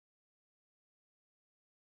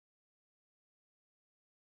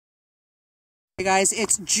Hey guys,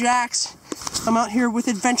 it's Jax. I'm out here with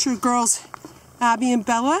adventure girls Abby and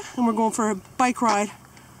Bella, and we're going for a bike ride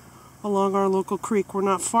along our local creek. We're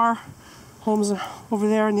not far. Home's over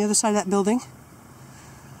there on the other side of that building.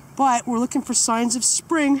 But we're looking for signs of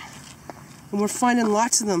spring, and we're finding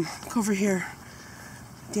lots of them. Look over here.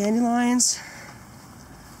 Dandelions.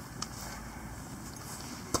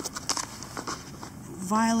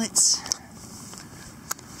 Violets.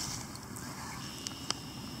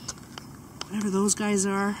 Whatever those guys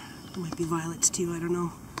are. It might be violets too, I don't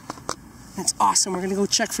know. That's awesome. We're going to go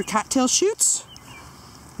check for cattail shoots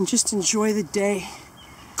and just enjoy the day.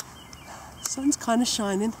 The sun's kind of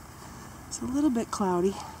shining. It's a little bit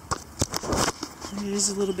cloudy. And it is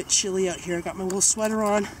a little bit chilly out here. I got my little sweater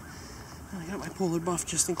on. And I got my polar buff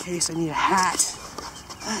just in case I need a hat.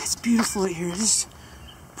 It's beautiful out here. There's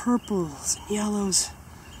purples and yellows.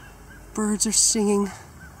 Birds are singing.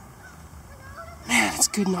 Man, it's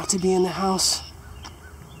good not to be in the house.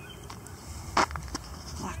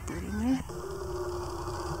 Blackbird in there.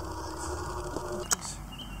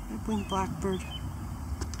 Red-winged blackbird.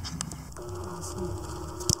 Awesome.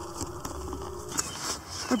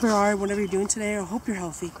 Wherever you are, whatever you're doing today, I hope you're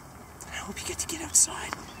healthy. I hope you get to get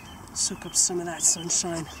outside, soak up some of that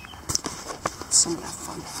sunshine, some of that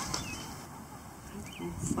fun.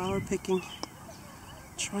 Flower picking,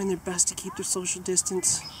 trying their best to keep their social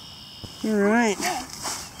distance. Alright,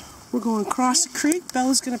 we're going across the creek.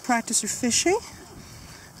 Bella's going to practice her fishing.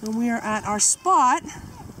 And we are at our spot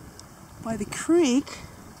by the creek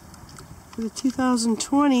for the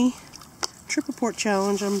 2020 Trip Report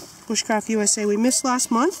Challenge on Bushcraft USA. We missed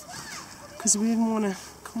last month because we didn't want to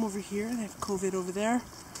come over here. They have COVID over there.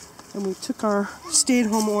 And we took our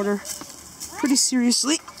stay-at-home order pretty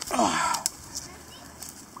seriously. Oh.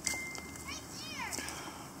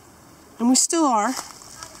 And we still are.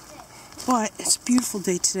 But it's a beautiful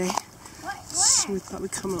day today, so we thought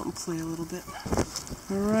we'd come out and play a little bit.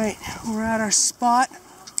 Alright, we're at our spot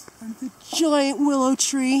under the giant willow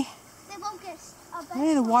tree.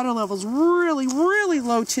 Hey, the water level's really, really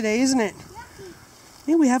low today, isn't it?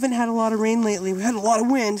 Yeah, we haven't had a lot of rain lately. We've had a lot of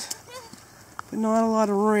wind, but not a lot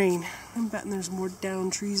of rain. I'm betting there's more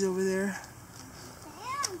down trees over there.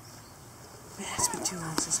 Man, it's been too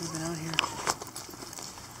long since we've been out here.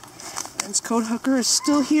 Ben's coat hooker is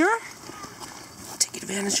still here. Take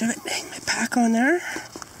advantage of it. Hang my pack on there.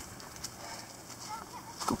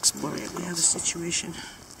 Go explore it. We have a situation.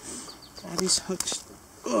 Abby's hooked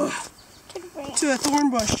to a thorn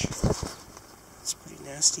bush. It's pretty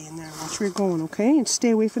nasty in there. Watch where you're going, okay? And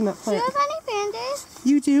stay away from that plant. Do you have any Band-Aids?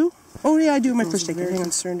 You do? Oh yeah, I do. My first aid kit. I'm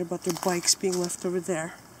concerned about their bikes being left over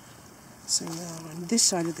there. So now on this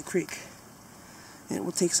side of the creek. And it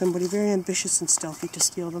will take somebody very ambitious and stealthy to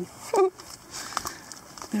steal them.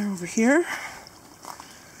 They're over here.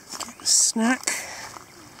 Getting a snack.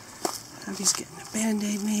 Abby's getting a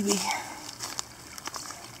Band-Aid maybe.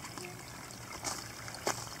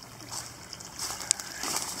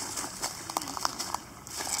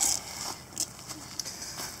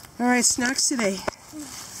 Alright, snacks today.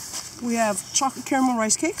 We have chocolate caramel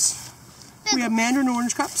rice cakes. We have mandarin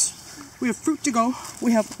orange cups. We have fruit to go.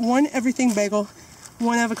 We have one everything bagel,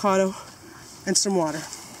 one avocado, and some water.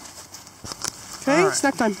 Okay, right.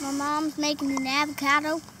 Snack time. My mom's making an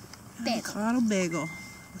avocado bagel. Avocado bagel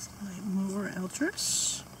with my more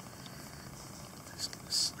Eltris. Just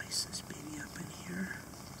gonna slice this baby up in here.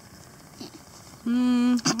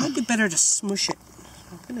 It might be better to smush it.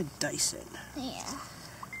 I'm gonna dice it. Yeah.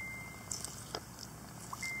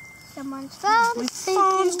 Someone's phone. My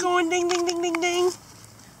phone's going ding, ding, ding, ding, ding.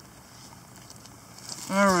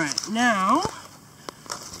 Alright, now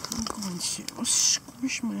I'm going to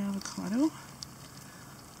squish my avocado.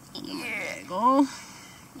 Bagel.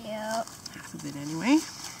 Yep. Half of it anyway.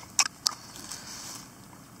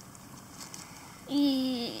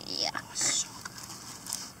 Yeah. Oh, so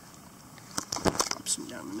good. Drop some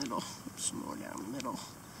down the middle. Some more down the middle.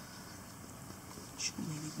 Should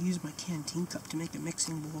maybe use my canteen cup to make a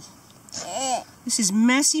mixing bowl. Yeah. This is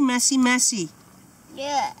messy, messy, messy.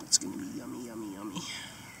 Yeah. It's gonna be yummy, yummy, yummy.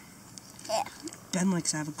 Yeah. Ben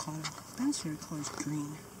likes avocado. Ben's favorite color is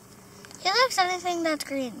green. He likes anything that's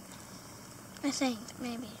green. I think,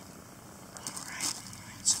 maybe. Alright.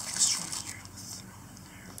 Some extra in here.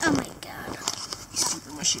 Oh my god. He's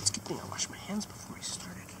super mushy. It's a good thing I washed my hands before I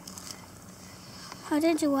started. How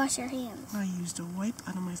did you wash your hands? I used a wipe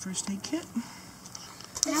out of my first aid kit.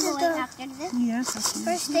 This is the after this? Yes, that's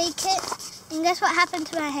first aid kit. And guess what happened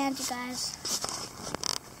to my hand, you guys?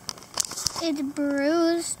 It's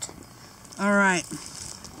bruised. Alright.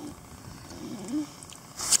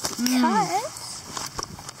 Because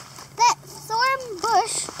that thorn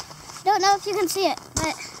bush, don't know know if you can see it,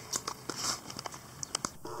 but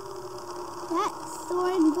that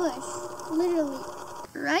thorn bush, literally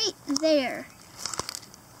right there.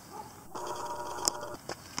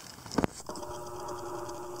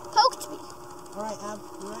 Poked me. All right, Ab,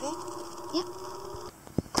 you ready? Yep.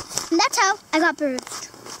 And that's how I got bruised.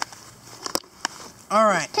 All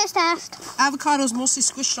right. Test. Avocado's mostly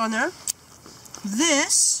squished on there.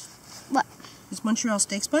 This What? is Montreal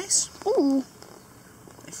steak spice. Ooh.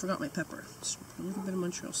 I forgot my pepper. Just put a little bit of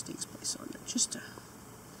Montreal steak spice on there, just to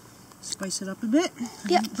spice it up a bit. I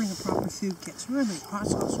Yep. didn't bring a proper food kit, so we're gonna make hot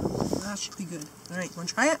sauce. That should be good. All right, want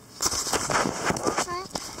to try it?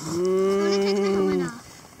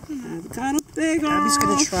 Avocado bagel. Abby's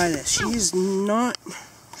gonna try this. She is not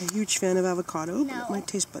a huge fan of avocado, but it might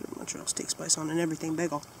taste better than Montreal steak spice on an everything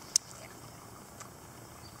bagel.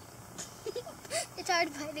 It's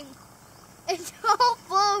hard biting. It's all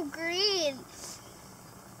full of green.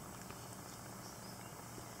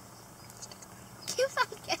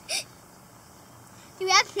 Do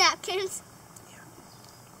we have napkins? Yeah.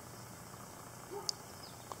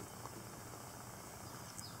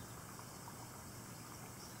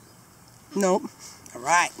 Nope. All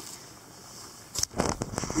right.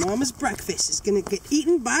 Mama's breakfast is gonna get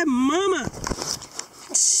eaten by Mama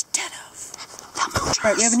instead of the All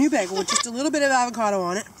right, we have a new bagel with just a little bit of avocado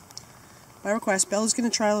on it. By request, Bella's gonna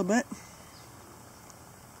try a little bit.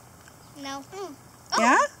 No. Oh,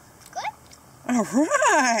 yeah? Good. All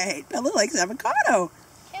right. Bella likes avocado.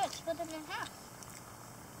 Here, let's split it in half.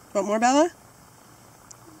 Want more, Bella?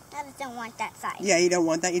 I just don't want that size. Yeah, you don't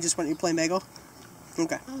want that. You just want your plain bagel?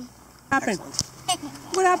 Okay. What happened?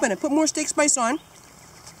 Excellent. What happened? I put more steak spice on,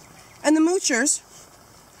 and the moochers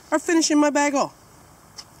are finishing my bagel.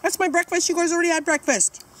 That's my breakfast. You guys already had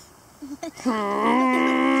breakfast. You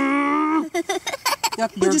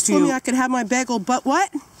just told me I could have my bagel, but what?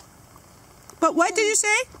 But what did you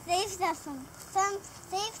say? Save some for us.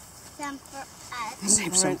 Save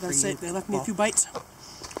some for that's you. It. They left me a few bites.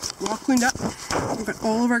 We're all cleaned up. We've got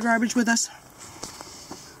all of our garbage with us.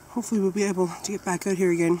 Hopefully we'll be able to get back out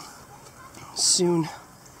here again soon.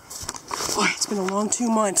 Boy, it's been a long 2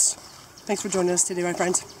 months. Thanks for joining us today, my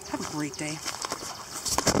friends. Have a great day.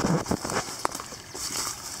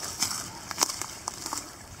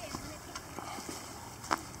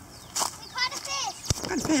 We caught a fish.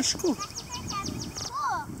 Got a fish. Cool.